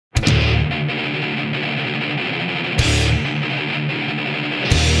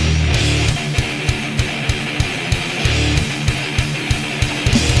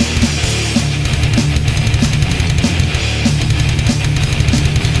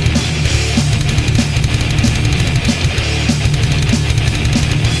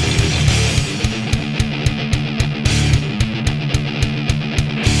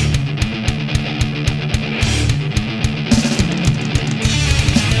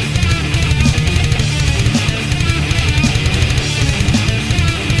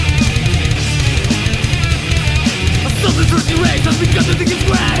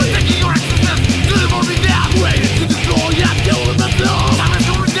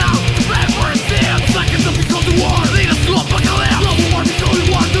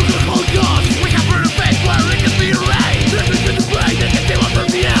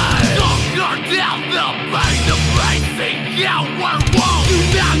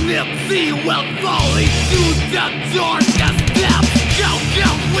humanity will fall into the darkest depths. How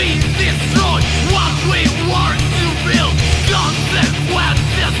can we destroy what we work to build?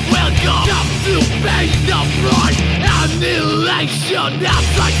 Consequences will come to pay the price. Annihilation as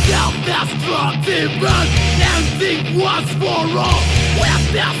a self-destructive burn, ending once for all with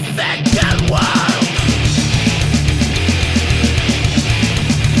the second world.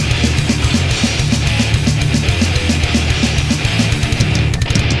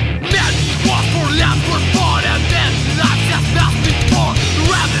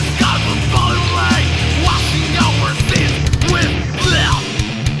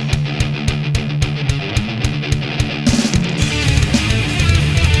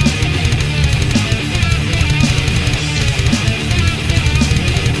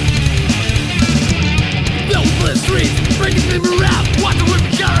 Breaking me around, watch the whip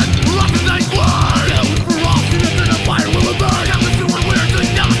carrot, rock the night word. Yeah, we're off, and if they're not fire, we'll burn. Come to what we're doing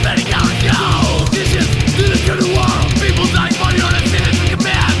now, spending our go. Dishes to the good world, people dying, body on a sentence in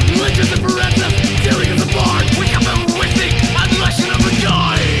command. Religious and forensic, tearing us apart. We come and we're wasting, annihilation of a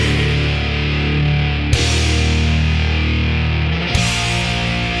joy.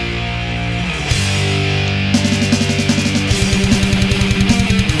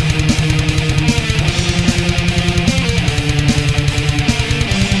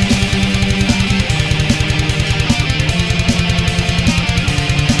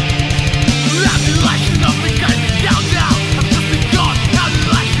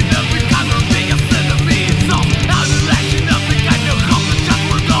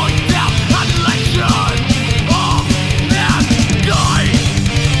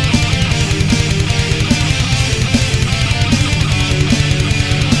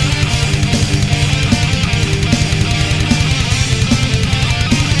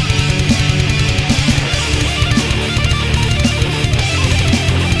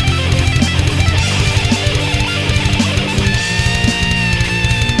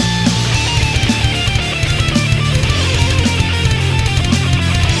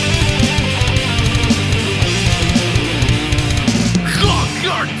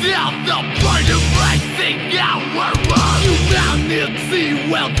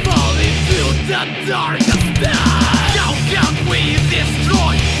 Humanity will fall into the darkest depths. How can we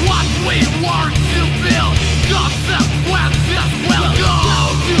destroy what we work to build? Consequences will go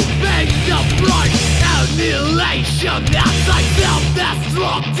to pay the price. Annihilation as a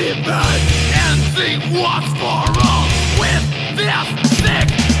self-destructive burn, ending once for all.